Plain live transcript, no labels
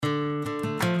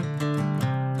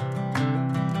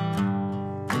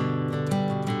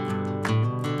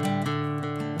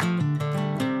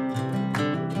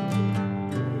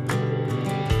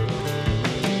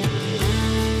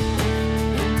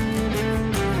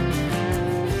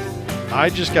I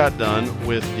just got done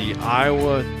with the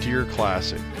Iowa Deer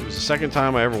Classic. It was the second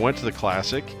time I ever went to the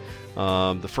Classic.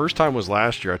 The first time was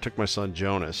last year. I took my son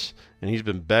Jonas, and he's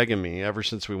been begging me ever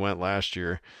since we went last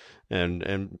year,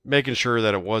 and making sure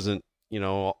that it wasn't,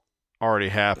 already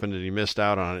happened and he missed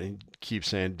out on it. He keeps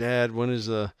saying, "Dad, when is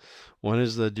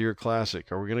the Deer Classic?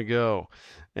 Are we gonna go?"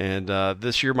 And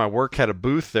this year, my work had a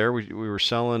booth there. We were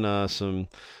selling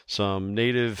some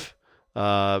native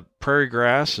prairie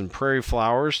grass and prairie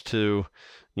flowers to,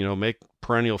 make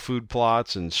perennial food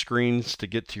plots and screens to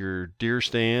get to your deer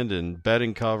stand and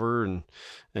bedding cover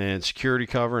and security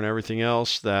cover and everything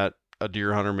else that a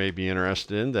deer hunter may be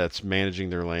interested in that's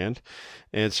managing their land.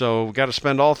 And so we got to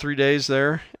spend all 3 days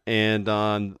there.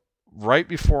 And right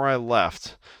before I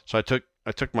left, so I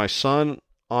took my son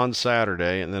on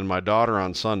Saturday and then my daughter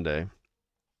on Sunday.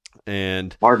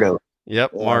 And Margot.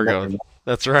 Yep, Margot.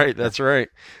 That's right.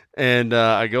 And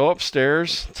I go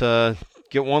upstairs to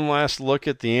get one last look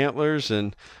at the antlers,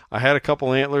 and I had a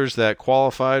couple antlers that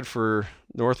qualified for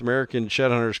North American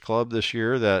Shed Hunters Club this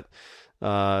year that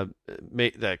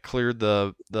cleared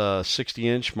the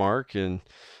 60-inch mark, and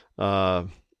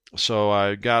so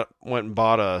I went and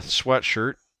bought a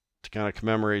sweatshirt to kind of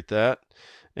commemorate that.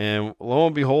 And lo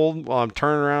and behold, while I'm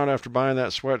turning around after buying that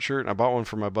sweatshirt, and I bought one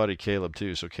for my buddy Caleb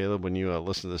too. So Caleb, when you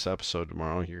listen to this episode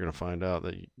tomorrow, you're going to find out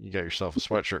that you got yourself a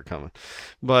sweatshirt coming.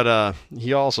 But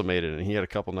he also made it, and he had a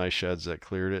couple nice sheds that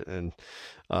cleared it. And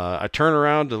I turn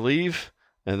around to leave,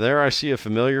 and there I see a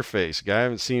familiar face, a guy I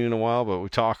haven't seen in a while, but we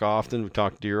talk often. We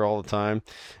talk deer all the time.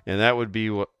 And that would be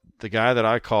the guy that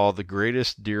I call the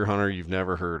greatest deer hunter you've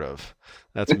never heard of.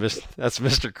 That's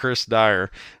Mr. Chris Dyer.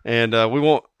 And we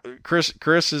won't.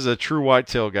 Chris is a true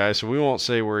whitetail guy, so we won't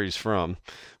say where he's from,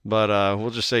 but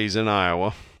we'll just say he's in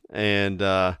Iowa. And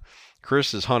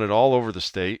Chris has hunted all over the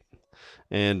state,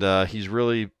 and he's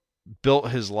really built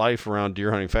his life around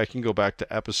deer hunting. In fact, you can go back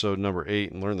to episode number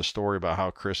 8 and learn the story about how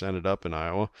Chris ended up in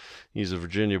Iowa. He's a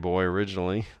Virginia boy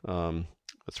originally.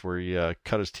 That's where he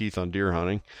cut his teeth on deer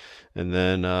hunting, and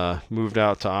then moved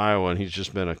out to Iowa, and he's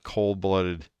just been a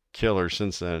cold-blooded killer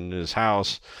since then in his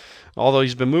house. Although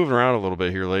he's been moving around a little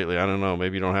bit here lately. I don't know.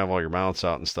 Maybe you don't have all your mounts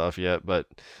out and stuff yet. But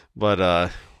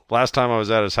last time I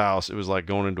was at his house, it was like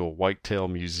going into a whitetail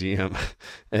museum.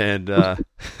 And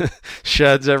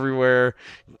sheds everywhere.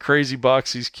 Crazy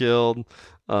bucks he's killed.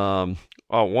 One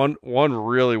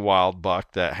really wild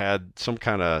buck that had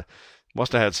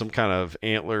must have had some kind of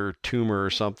antler tumor or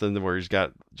something, where he's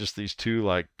got just these two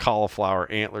like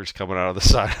cauliflower antlers coming out of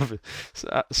the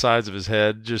sides of his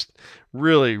head. Just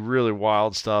really, really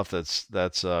wild stuff. That's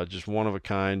just one of a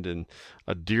kind, and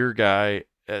a deer guy.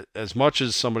 As much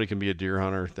as somebody can be a deer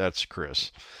hunter, that's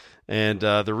Chris. And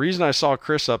the reason I saw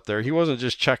Chris up there, he wasn't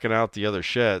just checking out the other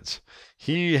sheds.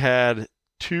 He had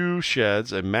 2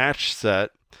 sheds, a match set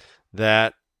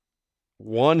that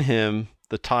won him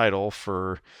the title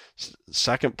for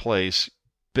second place,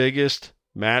 biggest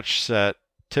match set,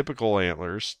 typical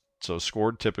antlers, so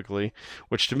scored typically,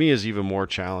 which to me is even more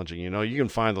challenging. You can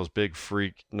find those big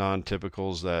freak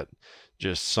non-typicals that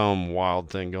just some wild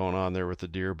thing going on there with the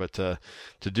deer, but to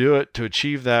do it, to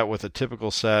achieve that with a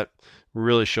typical set,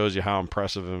 really shows you how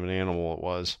impressive of an animal it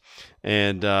was.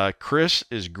 And Chris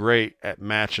is great at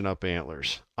matching up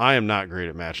antlers. I am not great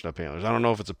at matching up antlers. I don't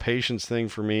know if it's a patience thing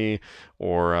for me,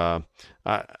 or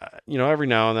every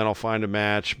now and then I'll find a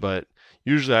match, but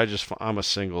usually I'm a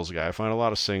singles guy. I find a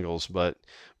lot of singles, but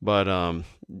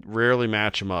rarely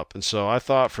match them up. And so I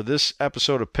thought for this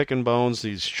episode of Pickin' Bones,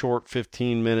 these short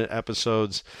 15-minute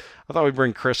episodes, I thought we'd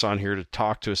bring Chris on here to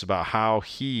talk to us about how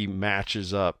he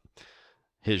matches up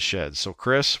his sheds. So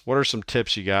Chris, what are some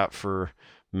tips you got for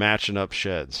matching up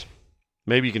sheds?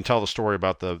 Maybe you can tell the story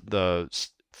about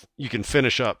you can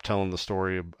finish up telling the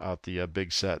story about the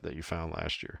big set that you found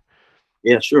last year.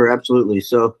 Yeah, sure. Absolutely.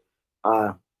 So,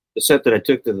 the set that I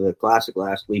took to the Classic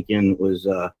last weekend was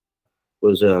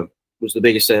the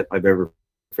biggest set I've ever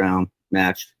found,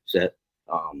 matched set,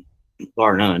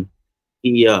 bar none.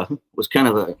 He was kind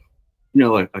of a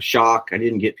shock. I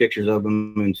didn't get pictures of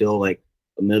him until like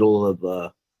the middle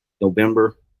of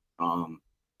November,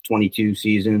 22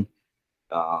 season,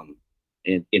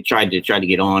 and tried to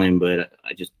get on him, but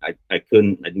I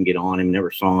couldn't. I didn't get on him.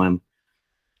 Never saw him.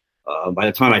 By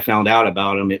the time I found out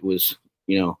about him, it was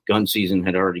gun season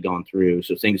had already gone through,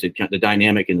 so the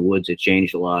dynamic in the woods had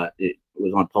changed a lot. It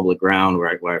was on public ground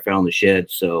where I found the shed,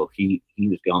 so he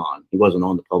was gone. He wasn't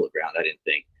on the public ground, I didn't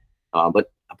think, but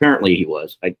apparently he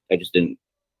was. I just didn't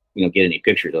get any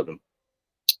pictures of him.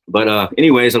 But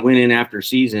anyways, I went in after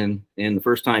season, and the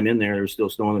first time in there was still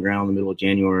snow on the ground in the middle of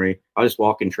January. I was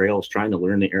walking trails trying to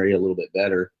learn the area a little bit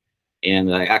better.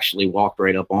 and I actually walked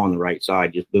right up on the right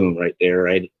side, just boom, right there,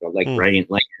 right, like right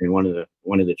in one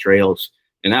of the trails.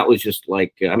 And that was just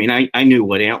like, I mean, I knew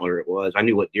what antler it was. I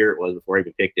knew what deer it was before I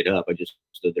even picked it up. I just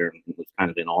stood there and was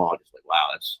kind of in awe, just like, wow,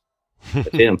 that's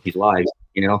him. He's live,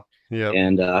 you know? Yep.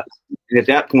 And at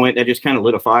that point, that just kind of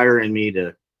lit a fire in me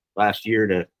to last year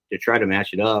to try to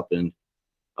match it up. And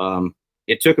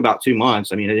it took about 2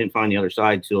 months. I mean, I didn't find the other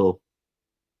side till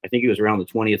I think it was around the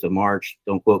 20th of March.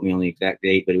 Don't quote me on the exact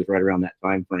date, but it was right around that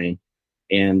time frame.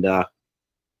 And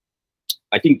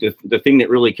I think the thing that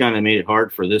really kind of made it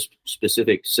hard for this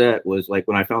specific set was like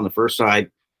when I found the first side,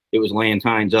 it was laying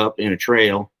tines up in a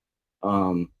trail.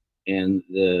 And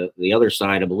the other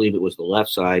side, I believe it was the left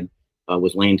side,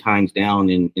 was laying tines down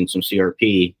in some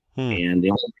CRP. And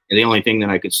the only thing that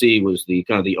I could see was the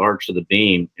kind of the arch of the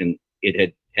beam. And it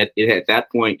had at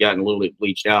that point gotten a little bit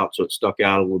bleached out. So it stuck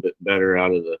out a little bit better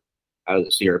out of the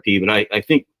CRP. But I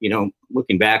think, you know,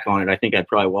 looking back on it, I think I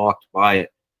probably walked by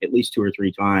it at least 2 or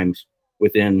 3 times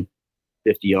within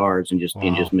 50 yards and just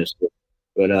missed it.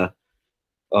 But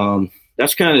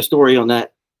that's kind of the story on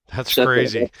that. That's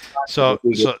crazy. So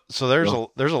there's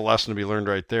a lesson to be learned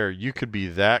right there. You could be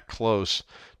that close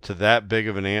to that big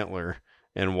of an antler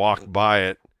and walk by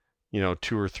it, you know,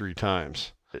 2 or 3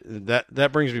 times.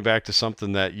 That brings me back to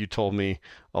something that you told me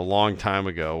a long time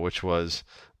ago, which was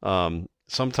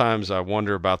sometimes I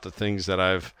wonder about the things that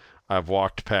I've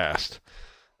walked past.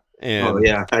 And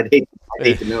I'd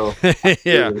hate to know.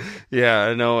 yeah,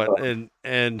 I know it.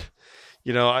 And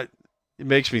you know, it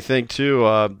makes me think too,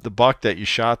 the buck that you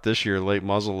shot this year, late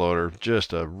muzzleloader,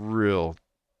 just a real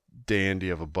dandy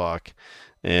of a buck.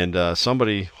 And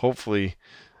somebody, hopefully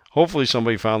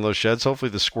somebody found those sheds.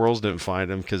 Hopefully the squirrels didn't find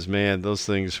them, because man, those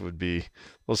things would be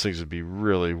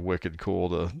really wicked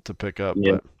cool to pick up.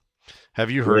 Yeah. But have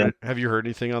you heard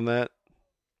anything on that?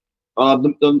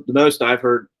 The most I've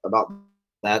heard about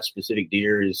that specific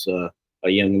deer is a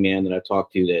young man that I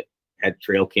talked to that had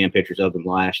trail cam pictures of him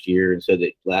last year and said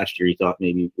that last year he thought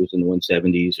maybe it was in the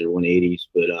 170s or 180s.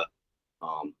 But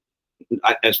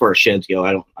as far as sheds go,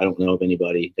 I don't know of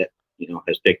anybody that, you know,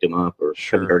 has picked him up or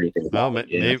haven't heard anything about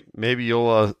it. Maybe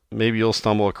you'll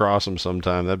stumble across him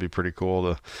sometime. That'd be pretty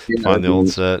cool to find the old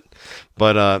set.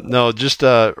 But no, just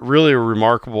really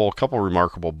a couple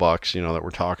remarkable bucks, you know, that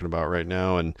we're talking about right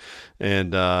now, and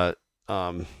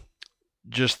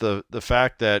just the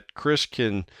fact that Chris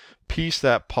can piece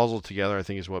that puzzle together, I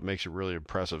think, is what makes it really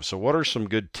impressive. So what are some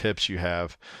good tips you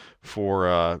have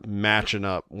for matching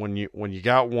up when you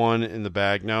got one in the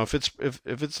bag? Now, if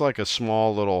it's like a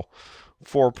small little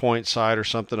 4-point side or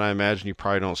something, I imagine you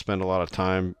probably don't spend a lot of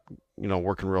time, you know,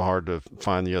 working real hard to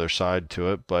find the other side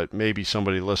to it. But maybe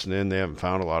somebody listening in, they haven't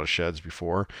found a lot of sheds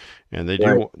before, and they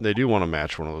do want to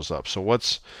match one of those up. So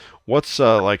what's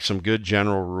like some good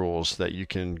general rules that you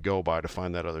can go by to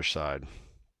find that other side?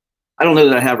 I don't know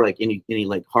that I have like any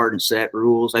like hard and set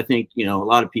rules. I think, you know, a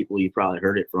lot of people you probably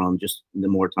heard it from, just the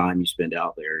more time you spend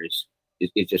out there is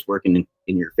just working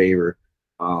in your favor.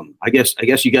 I guess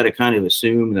you got to kind of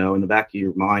assume, though, in the back of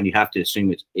your mind, you have to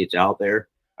assume it's out there.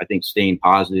 I think staying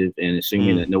positive and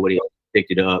assuming that nobody else picked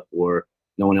it up or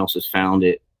no one else has found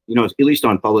it, you know, at least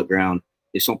on public ground,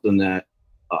 is something that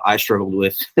I struggled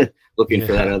with looking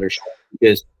for that other shot,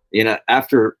 because, you know,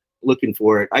 after looking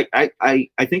for it,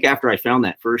 I think after I found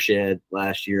that first shed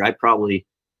last year, I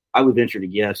would venture to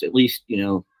guess at least, you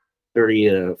know, 30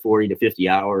 to 40 to 50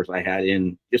 hours I had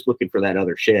in just looking for that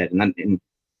other shed. And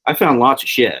I found lots of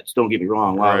sheds, don't get me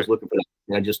wrong, while I was looking for that.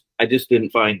 I just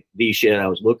didn't find the shed I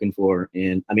was looking for.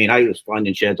 And I mean, I was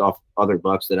finding sheds off other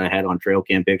bucks that I had on trail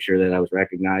cam picture that I was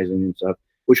recognizing and stuff,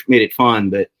 which made it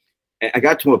fun. But I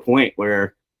got to a point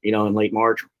where, you know, in late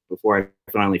March, before I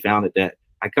finally found it, that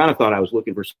I kind of thought I was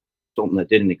looking for something that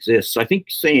didn't exist. So I think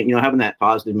saying, you know, having that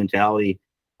positive mentality,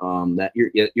 that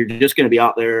you're just going to be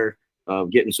out there,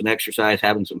 getting some exercise,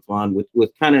 having some fun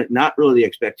with kind of not really the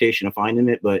expectation of finding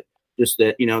it, but just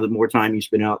that, you know, the more time you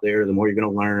spend out there, the more you're going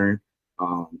to learn,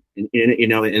 and you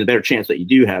know, and the better chance that you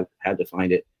do have to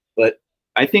find it. But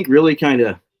I think really kind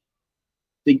of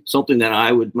think something that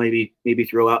I would maybe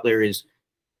throw out there is,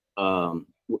 you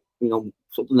know,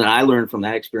 something that I learned from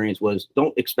that experience was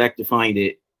don't expect to find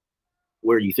it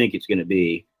where you think it's going to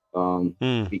be,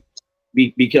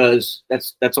 because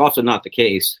that's often not the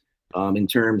case, in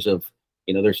terms of,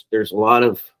 you know, there's a lot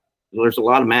of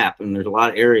map and there's a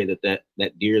lot of area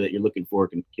that deer that you're looking for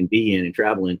can be in and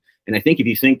travel in. And I think if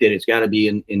you think that it's got to be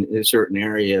in a certain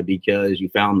area because you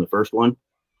found the first one,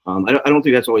 I don't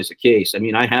think that's always the case. I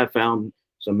mean, I have found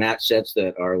some match sets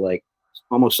that are like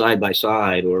almost side by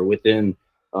side or within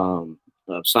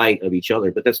sight of each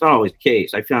other, but that's not always the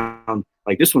case. I found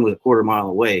like this one was a quarter mile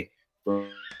away from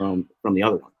from the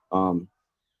other one.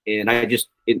 And I just,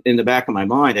 in the back of my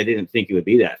mind, I didn't think it would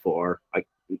be that far.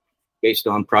 Based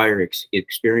on prior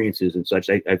experiences and such,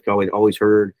 I've always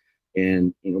heard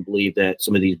and believe that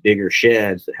some of these bigger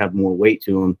sheds that have more weight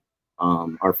to them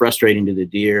are frustrating to the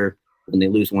deer when they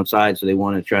lose one side, so they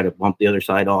want to try to bump the other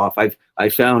side off. I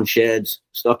found sheds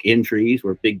stuck in trees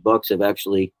where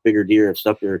bigger deer have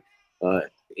stuck their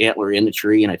antler in the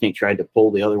tree, and I think tried to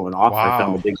pull the other one off. Wow. I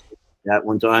found a big that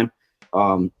one time.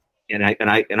 And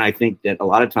I think that a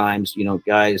lot of times,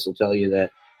 guys will tell you that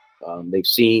they've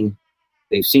seen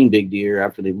big deer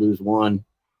after they lose one,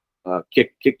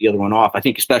 kick the other one off. I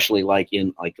think especially like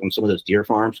on some of those deer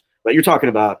farms. But you're talking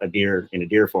about a deer in a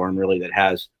deer farm really that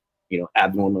has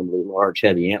abnormally large,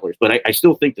 heavy antlers. But I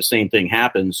still think the same thing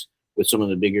happens with some of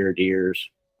the bigger deer's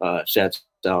sets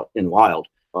out in the wild.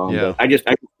 But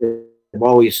I've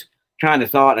always kind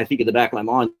of thought, I think in the back of my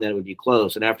mind, that it would be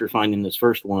close. And after finding this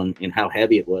first one and how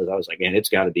heavy it was, I was like, man, it's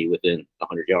got to be within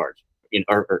 100 yards.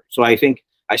 So I think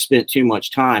I spent too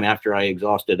much time after I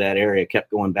exhausted that area,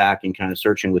 kept going back and kind of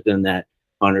searching within that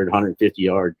 100, 150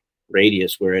 yard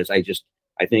radius. Whereas I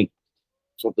think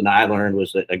something I learned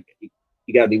was that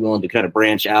you got to be willing to kind of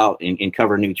branch out and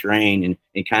cover new terrain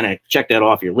and kind of check that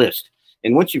off your list.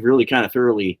 And once you've really kind of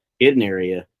thoroughly hit an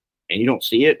area and you don't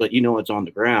see it, but it's on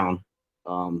the ground,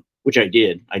 which I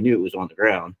did. I knew it was on the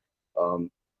ground. And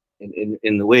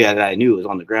the way I knew it was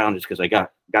on the ground is because I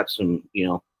got some,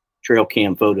 trail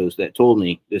cam photos that told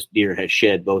me this deer has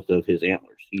shed both of his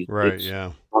antlers. It's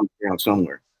on the ground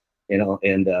somewhere,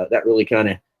 and that really kind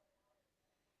of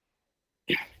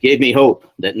gave me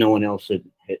hope that no one else had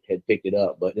picked it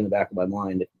up. But in the back of my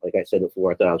mind, like I said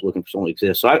before, I thought I was looking for someone to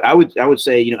exist. So I would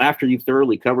say, after you've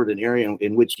thoroughly covered an area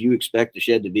in which you expect the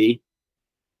shed to be,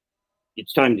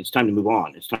 it's time to move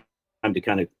on. It's time to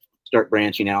kind of start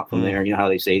branching out from there. You know how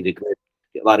they say a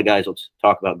lot of guys will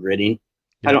talk about gridding.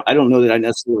 Yeah. I don't know that I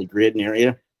necessarily grid an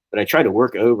area, but I try to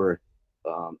work over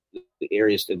the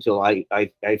areas until I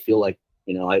feel like,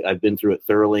 I've been through it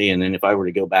thoroughly. And then if I were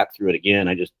to go back through it again,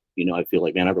 I just, I feel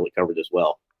like, man, I've really covered this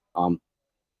well.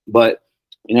 But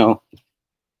a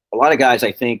lot of guys,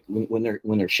 I think when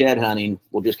they're shed hunting,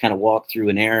 will just kind of walk through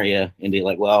an area and be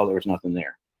like, well, there was nothing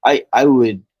there. I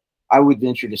would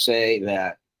venture to say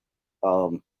that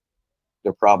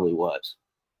there probably was.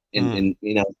 And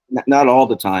not all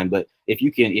the time, but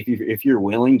if you're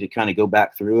willing to kind of go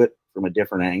back through it from a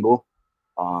different angle,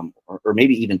 or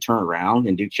maybe even turn around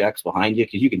and do checks behind you,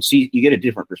 because you get a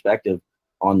different perspective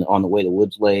on the way the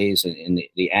woods lays and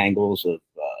the angles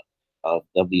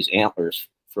of these antlers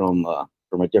from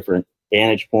a different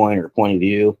vantage point or point of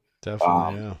view.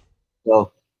 Definitely, yeah.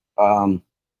 So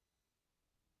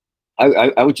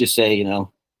I would just say,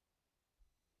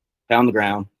 pound the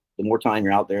ground. The more time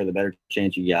you're out there, the better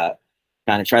chance you got.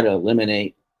 Kind of try to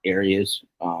eliminate areas,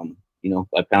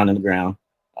 by pounding the ground.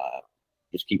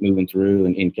 Just keep moving through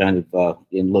and kind of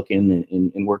in looking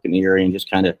and working the area and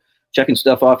just kind of checking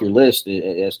stuff off your list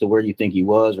as to where you think he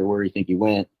was or where you think he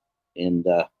went. And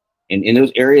in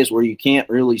those areas where you can't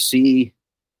really see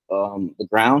the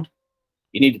ground,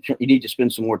 you need to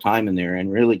spend some more time in there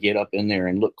and really get up in there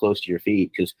and look close to your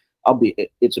feet, because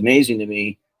it's amazing to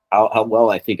me how well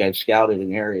I think I've scouted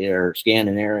an area or scanned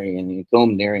an area and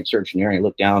combed an area and searched an area and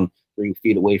looked down 3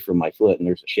 feet away from my foot and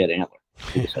there's a shed antler.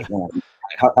 It's like, man,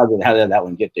 how did that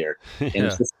one get there? And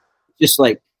it's just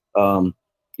like,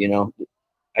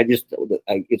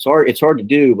 it's hard to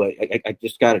do, but I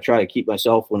just got to try to keep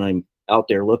myself, when I'm out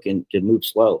there looking, to move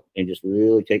slow and just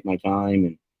really take my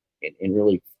time and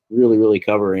really, really, really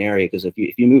cover an area. Because if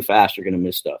you move fast, you're going to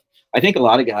miss stuff. I think a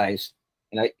lot of guys,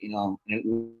 and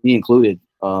and me included,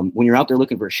 when you're out there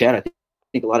looking for a shed, I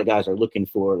think a lot of guys are looking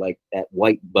for like that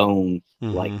white bone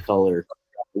like color in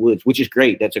the woods, which is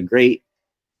great. That's a great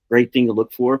thing to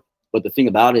look for. But the thing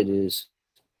about it is,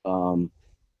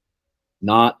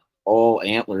 not all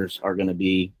antlers are going to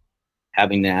be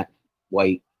having that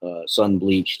white sun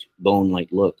bleached bone like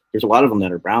look. There's a lot of them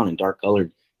that are brown and dark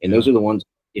colored, and those are the ones.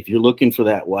 If you're looking for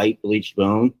that white bleached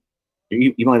bone,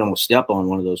 you might almost step on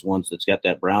one of those ones that's got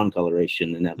that brown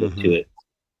coloration and that look to it.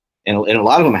 And a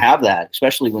lot of them have that,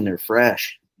 especially when they're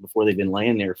fresh before they've been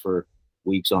laying there for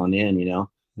weeks on end,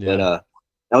 But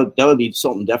that would be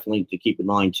something definitely to keep in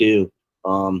mind too.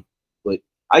 But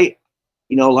a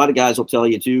lot of guys will tell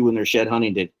you too, when they're shed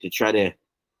hunting, to try to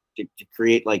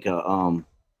create like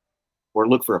or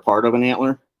look for a part of an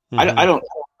antler. I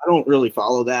don't really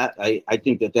follow that. I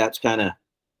think that's kind of,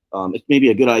 it's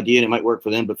maybe a good idea and it might work for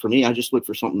them, but for me, I just look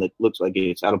for something that looks like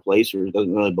it's out of place or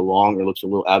doesn't really belong or looks a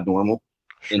little abnormal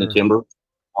in the timber.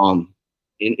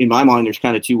 in my mind, there's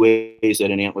kind of two ways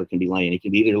that an antler can be laying. It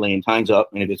can be either laying tines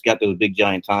up, and if it's got those big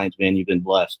giant tines, man, you've been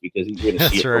blessed because you're going to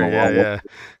see That's it from a right. long way.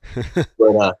 Yeah.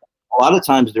 But a lot of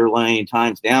times they're laying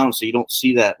tines down, so you don't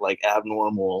see that like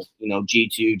abnormal,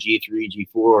 G2, G3,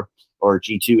 G4, or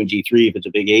G2 and G3. If it's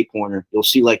a big 8-pointer, you'll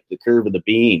see like the curve of the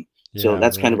beam. So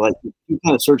that's kind of like two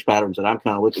kind of search patterns that I'm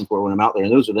kind of looking for when I'm out there,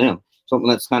 and those are them. Something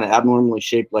that's kind of abnormally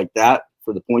shaped like that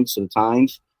for the points of the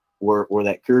tines, or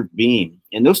that curved beam.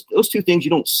 And those two things you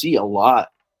don't see a lot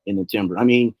in the timber. I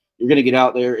mean, you're going to get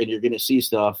out there and you're going to see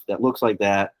stuff that looks like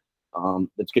that.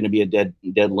 That's going to be a dead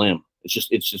limb. It's just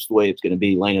the way it's going to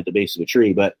be laying at the base of a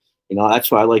tree. But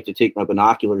that's why I like to take my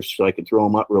binoculars so I can throw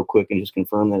them up real quick and just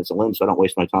confirm that it's a limb, so I don't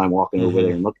waste my time walking over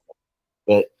there and looking.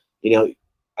 But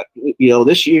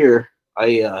this year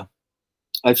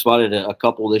I've spotted a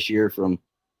couple this year from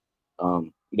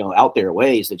out there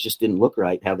ways that just didn't look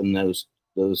right, having those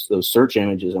search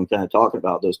images I'm kind of talking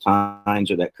about, those tines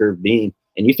or that curved beam,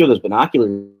 and you throw those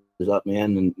binoculars up,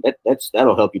 man, and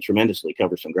that'll help you tremendously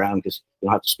cover some ground, because you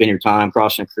don't have to spend your time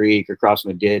crossing a creek or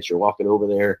crossing a ditch or walking over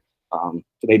there to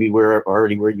maybe where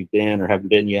you've been or haven't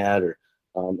been yet, or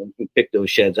and pick those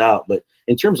sheds out. But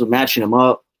in terms of matching them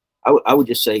up, I would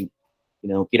just say,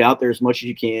 get out there as much as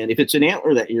you can. If it's an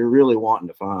antler that you're really wanting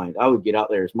to find, I would get out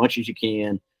there as much as you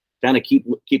can. Kind of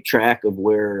keep track of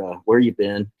where you've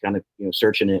been, kind of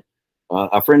searching it.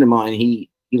 A friend of mine, he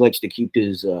likes to keep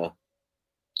his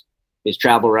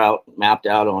travel route mapped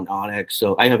out on Onyx.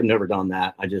 So I have never done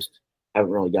that. I just haven't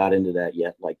really got into that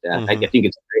yet like that. I think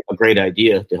it's a great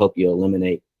idea to help you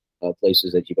eliminate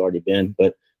places that you've already been,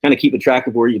 but kind of keeping track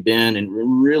of where you've been and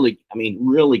really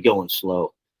going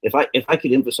slow. If I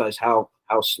could emphasize how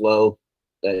slow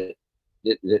that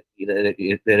you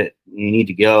need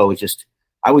to go, it's just,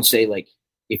 I would say, like,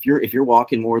 if you're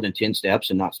walking more than 10 steps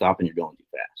and not stopping, you're going too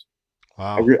fast.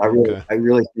 Wow. I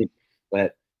really think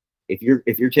that if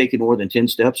you're taking more than 10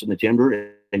 steps in the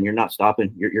timber and you're not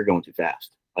stopping, you're going too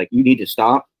fast. Like, you need to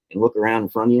stop and look around in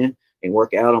front of you and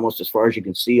work out almost as far as you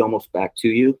can see, almost back to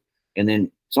you. And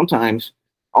then sometimes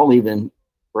I'll even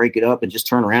break it up and just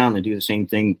turn around and do the same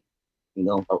thing,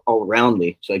 all around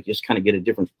me. So I just kind of get a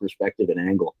different perspective and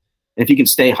angle. And if you can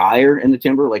stay higher in the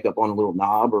timber, like up on a little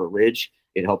knob or a ridge,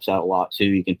 it helps out a lot too.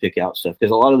 You can pick out stuff,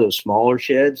 because a lot of those smaller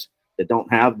sheds that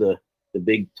don't have the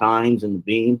big tines and the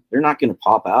beam, they're not going to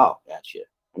pop out at you.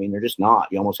 I mean, they're just not.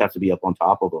 You almost have to be up on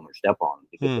top of them or step on them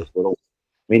to get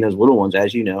those little ones,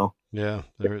 as you know,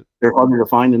 they're harder to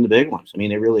find than the big ones. I mean,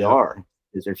 they really are,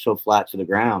 because they're so flat to the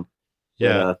ground.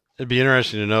 Yeah. But, it'd be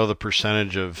interesting to know the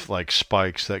percentage of like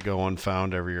spikes that go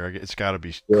unfound every year. It's got to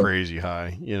be crazy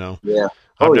high, Yeah.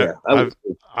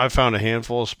 I've found a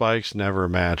handful of spikes, never a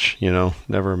match,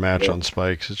 never a match on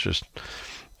spikes. It's just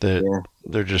that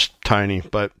they're just tiny.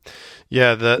 But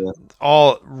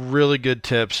all really good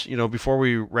tips. Before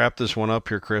we wrap this one up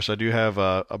here, Chris, I do have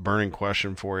a burning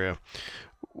question for you.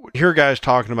 Hear guys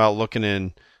talking about looking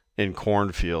in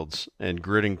cornfields and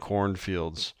gridding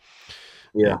cornfields.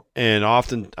 Yeah. And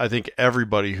often I think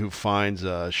everybody who finds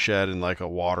a shed in like a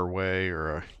waterway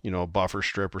or a buffer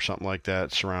strip or something like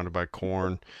that surrounded by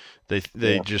corn,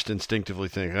 they just instinctively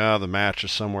think, the match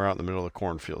is somewhere out in the middle of the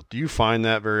cornfield. Do you find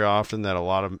that very often, that a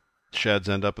lot of sheds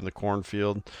end up in the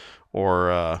cornfield,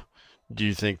 or do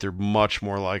you think they're much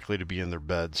more likely to be in their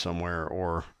bed somewhere,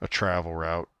 or a travel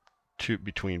route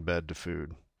between bed to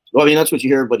food? Well, I mean, that's what you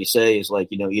hear everybody say is, like,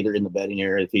 either in the bedding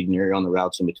area, the feeding area, on the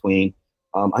routes in between.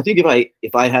 I think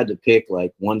if I had to pick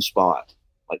like one spot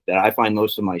like that, I find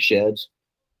most of my sheds,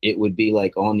 it would be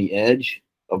like on the edge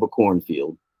of a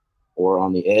cornfield or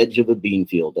on the edge of a bean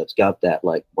field that's got that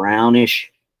like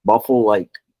brownish buffle, like,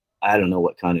 I don't know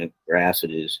what kind of grass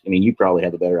it is. I mean, you probably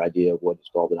have a better idea of what it's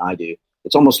called than I do.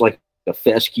 It's almost like a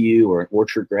fescue or an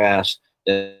orchard grass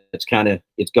that's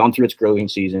it's gone through its growing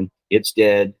season. It's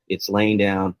dead. It's laying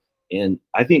down. And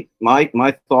I think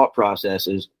my thought process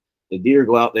is, the deer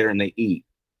go out there and they eat,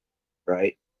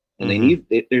 right? And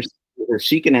they're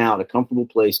seeking out a comfortable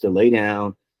place to lay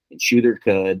down and chew their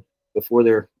cud before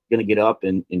they're going to get up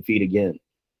and feed again.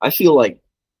 I feel like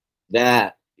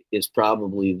that is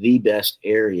probably the best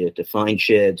area to find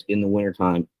sheds in the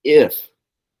wintertime if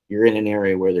you're in an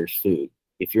area where there's food.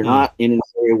 If you're not in an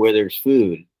area where there's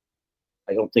food,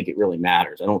 I don't think it really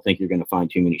matters. I don't think you're going to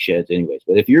find too many sheds anyways.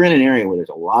 But if you're in an area where there's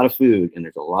a lot of food and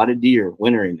there's a lot of deer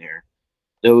wintering there,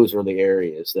 those are the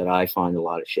areas that I find a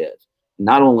lot of sheds.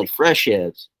 Not only fresh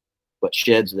sheds, but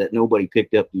sheds that nobody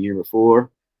picked up the year before,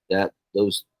 that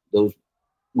those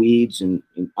weeds and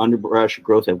underbrush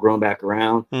growth have grown back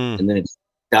around, and then it's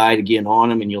died again on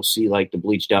them, and you'll see like the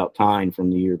bleached out tine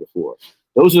from the year before.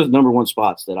 those are the number one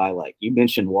spots that I like. You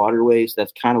mentioned waterways.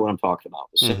 That's kind of what I'm talking about.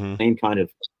 The Mm-hmm. same kind of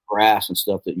grass and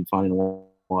stuff that you find in a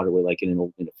waterway, like in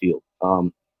a field.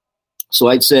 So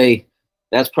I'd say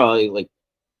that's probably like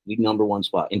the number one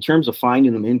spot. In terms of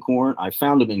finding them in corn, I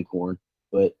found them in corn,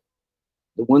 but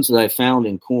the ones that I found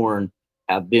in corn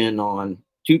have been on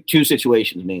two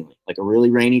situations mainly. Like a really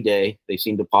rainy day, they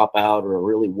seem to pop out, or a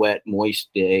really wet, moist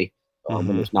day when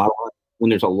Mm-hmm.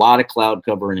 there's a lot of cloud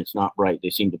cover and it's not bright. They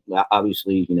seem to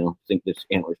obviously think that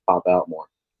antlers pop out more.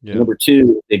 Yep. Number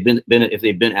two, if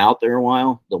they've been out there a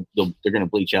while, they're going to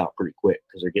bleach out pretty quick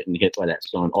because they're getting hit by that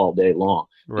sun all day long.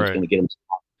 Right. It's going to get them.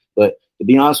 But to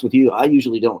be honest with you, I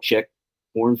usually don't check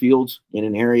cornfields in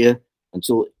an area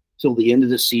until the end of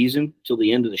the season, till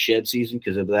the end of the shed season,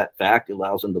 because of that fact. It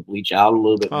allows them to bleach out a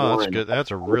little bit more. That's good.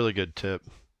 That's a really good tip.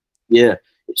 Yeah.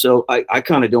 So I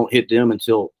kind of don't hit them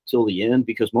until the end,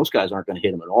 because most guys aren't going to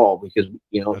hit them at all, because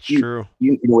That's true.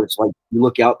 You know what it's like. You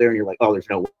look out there and you're like, oh, there's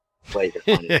no way they're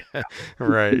finding it.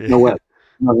 Right. There's no way.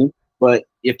 You know what I mean? But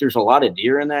if there's a lot of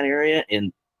deer in that area,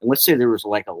 and let's say there was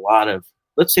like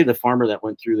let's say the farmer that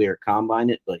went through there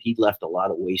combined it, but he left a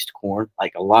lot of waste corn,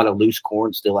 like a lot of loose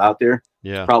corn still out there.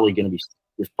 Yeah. There's probably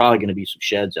going to be some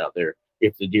sheds out there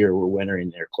if the deer were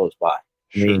wintering there close by.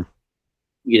 Sure. I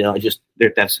mean,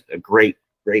 that's a great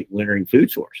wintering food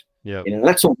source. Yeah.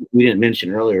 That's something we didn't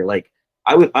mention earlier. Like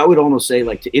I would almost say,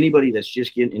 like, to anybody that's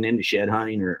just getting into shed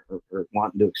hunting or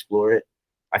wanting to explore it,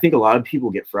 I think a lot of people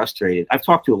get frustrated. I've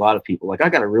talked to a lot of people. Like, I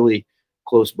got a really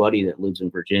close buddy that lives in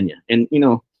Virginia, and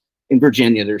in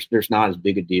Virginia, there's not as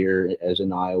big a deer as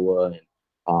in Iowa,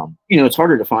 and it's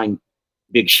harder to find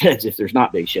big sheds if there's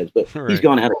not big sheds. But Right. He's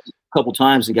gone out a couple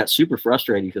times and got super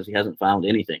frustrated because he hasn't found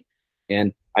anything.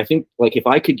 And I think, like, if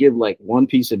I could give like one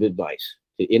piece of advice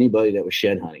to anybody that was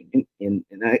shed hunting, and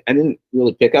I didn't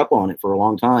really pick up on it for a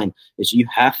long time, is you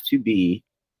have to be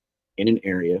in an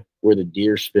area where the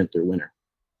deer spent their winter.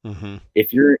 Mm-hmm.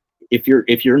 If you're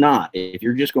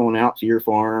just going out to your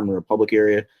farm or a public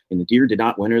area and the deer did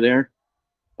not winter there,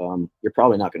 you're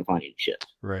probably not going to find any sheds.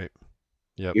 Right.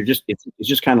 Yep. It's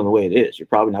just kind of the way it is. You're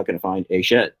probably not going to find a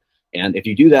shed. And if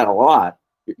you do that a lot,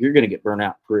 you're going to get burnt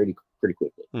out pretty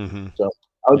quickly. Mm-hmm. So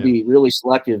I would be really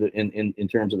selective in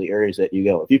terms of the areas that you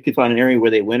go. If you can find an area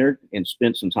where they wintered and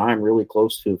spent some time really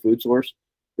close to a food source,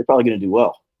 you're probably going to do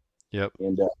well. Yep.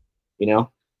 And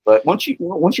but once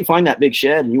you find that big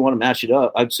shed and you want to match it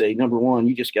up, I'd say number one,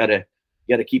 you just gotta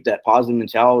keep that positive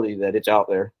mentality that it's out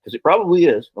there, because it probably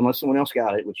is, unless someone else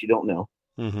got it, which you don't know.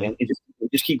 Mm-hmm. And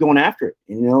just keep going after it,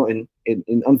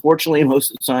 and unfortunately,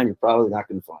 most of the time, you're probably not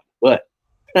going to find it.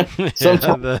 But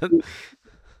sometimes,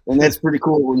 and that's pretty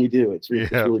cool when you do. It's really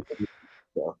cool.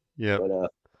 So, yeah.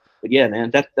 But yeah,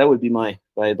 man, that would be my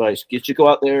advice. Just go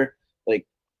out there, like,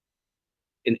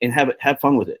 and have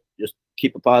fun with it. Just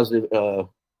keep a positive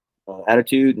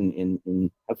attitude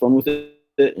and have fun with it.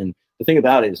 And the thing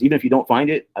about it is, even if you don't find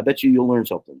it, I bet you'll learn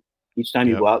something each time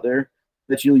you go out there.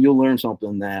 I bet you'll learn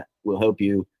something that will help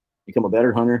you become a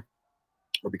better hunter,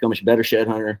 or become a better shed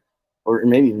hunter, or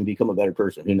maybe even become a better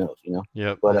person. Who knows?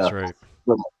 Yeah, but that's right.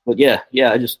 But yeah,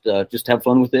 just have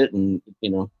fun with it, and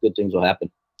good things will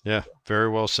happen. Yeah, very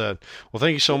well said. Well,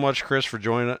 thank you so much, Chris, for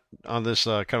joining on this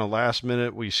kind of last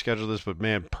minute. We scheduled this, but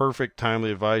man, perfect,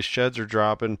 timely advice. Sheds are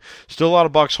dropping. Still a lot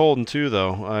of bucks holding too,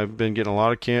 though. I've been getting a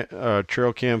lot of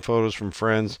trail cam photos from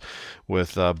friends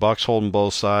with bucks holding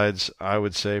both sides. I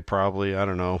would say probably, I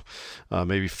don't know,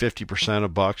 maybe 50%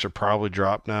 of bucks are probably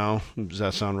dropped now. Does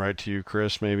that sound right to you,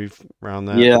 Chris? Maybe around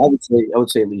that? Yeah, I would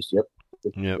say at least, yep.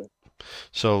 Yep.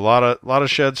 So a lot of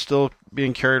sheds still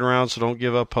being carried around, so don't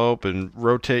give up hope, and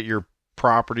rotate your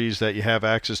properties that you have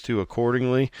access to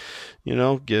accordingly.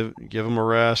 Give them a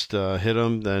rest, hit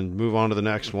them, then move on to the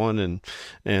next one,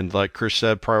 and like Chris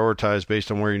said, prioritize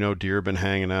based on where deer have been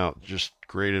hanging out. Just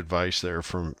great advice there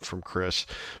from Chris.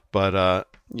 But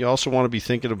you also want to be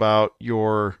thinking about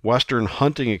your Western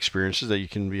hunting experiences that you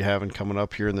can be having coming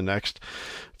up here in the next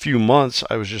few months.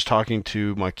 I was just talking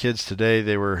to my kids today.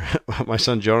 My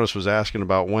son Jonas was asking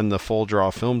about when the Full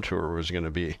Draw Film Tour was going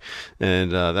to be,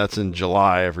 and that's in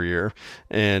July every year,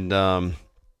 and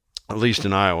at least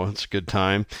in Iowa, it's a good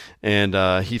time. And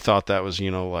he thought that was,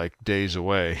 like days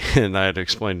away. And I had to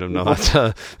explain to him, no,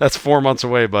 that's 4 months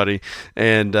away, buddy.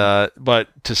 And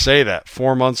but to say that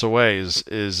 4 months away is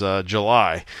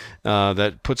July,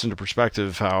 that puts into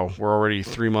perspective how we're already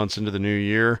 3 months into the new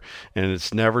year, and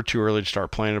it's never too early to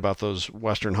start planning about those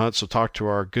Western hunts. So talk to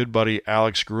our good buddy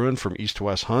Alex Gruen from East to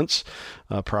West Hunts,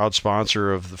 a proud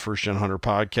sponsor of the First Gen Hunter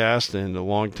podcast and a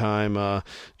longtime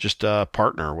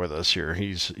partner with us here.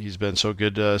 He's been so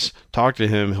good to us. Talk to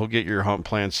him. He'll get your hunt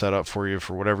plan set up for you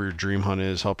for whatever your dream hunt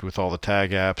is, help you with all the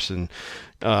tag apps and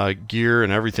gear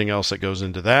and everything else that goes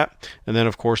into that. And then,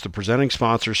 of course, the presenting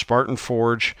sponsor, Spartan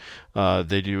Forge.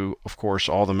 They do, of course,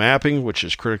 all the mapping, which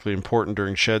is critically important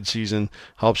during shed season,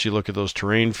 helps you look at those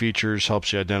terrain features,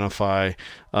 helps you identify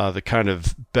the kind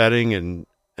of bedding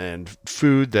and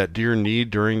food that deer need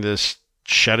during this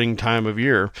shedding time of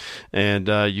year. And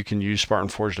you can use Spartan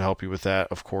Forge to help you with that,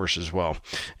 of course, as well.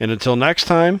 And until next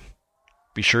time,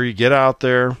 be sure you get out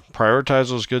there, prioritize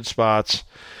those good spots.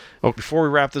 Oh, before we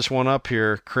wrap this one up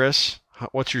here, Chris,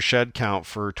 what's your shed count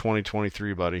for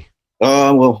 2023, buddy?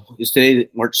 Well, it's today,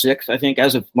 March 6th, I think.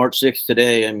 As of March 6th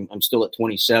today, I'm still at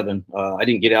 27. I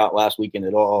didn't get out last weekend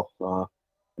at all. I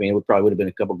mean, it probably would have been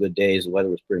a couple good days. The weather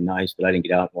was pretty nice, but I didn't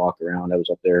get out and walk around. I was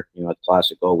up there, at the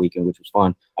Classic all weekend, which was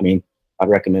fun. I mean, I'd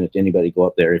recommend it to anybody to go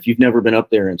up there. If you've never been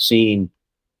up there and seen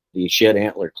the shed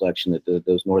antler collection that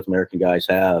those North American guys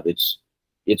have, it's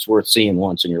worth seeing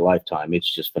once in your lifetime.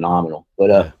 It's just phenomenal.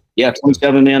 But yeah,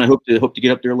 27, man. I hope to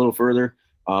get up there a little further.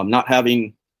 Not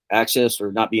having access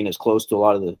or not being as close to a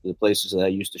lot of the places that I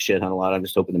used to shed hunt a lot. I'm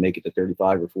just hoping to make it to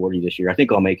 35 or 40 this year. I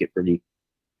think I'll make it pretty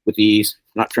with ease.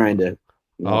 Not trying to.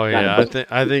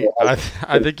 I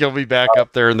think you'll be back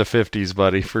up there in the 50s,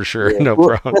 buddy, for sure. Yeah, no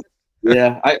problem.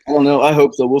 Yeah, I don't know. I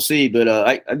hope so. We'll see. But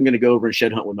I'm going to go over and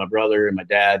shed hunt with my brother and my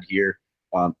dad here.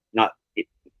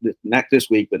 Not this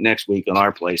week, but next week on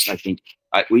our place. I think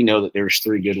we know that there's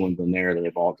 3 good ones in there that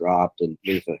have all dropped, and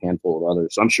there's a handful of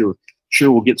others. So I'm sure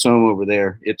we'll get some over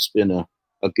there. It's been a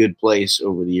good place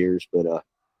over the years, but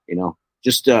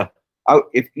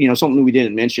if something we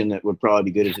didn't mention that would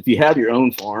probably be good is if you have your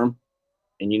own farm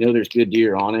and there's good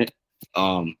deer on it,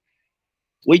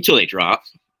 wait till they drop.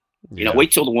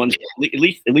 Wait till the ones at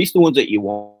least the ones that you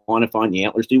want to find the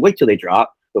antlers do. Wait till they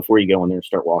drop before you go in there and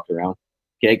start walking around.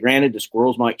 Okay, granted, the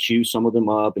squirrels might chew some of them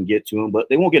up and get to them, but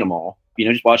they won't get them all.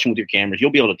 Just watch them with your cameras.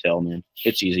 You'll be able to tell, man.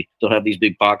 It's easy. They'll have these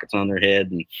big pockets on their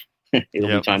head, and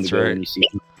it'll be time to go when you see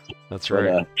them. That's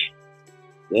right.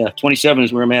 Yeah, 27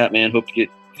 is where I'm at, man. Hope to get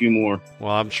a few more.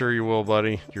 Well, I'm sure you will,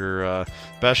 buddy. You're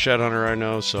best shed hunter I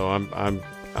know, so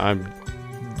I'm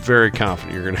very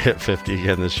confident you're going to hit 50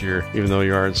 again this year, even though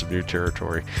you are in some new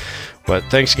territory. But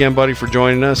thanks again, buddy, for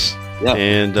joining us. Yep.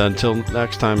 And until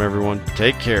next time, everyone,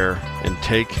 take care and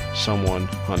take someone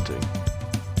hunting.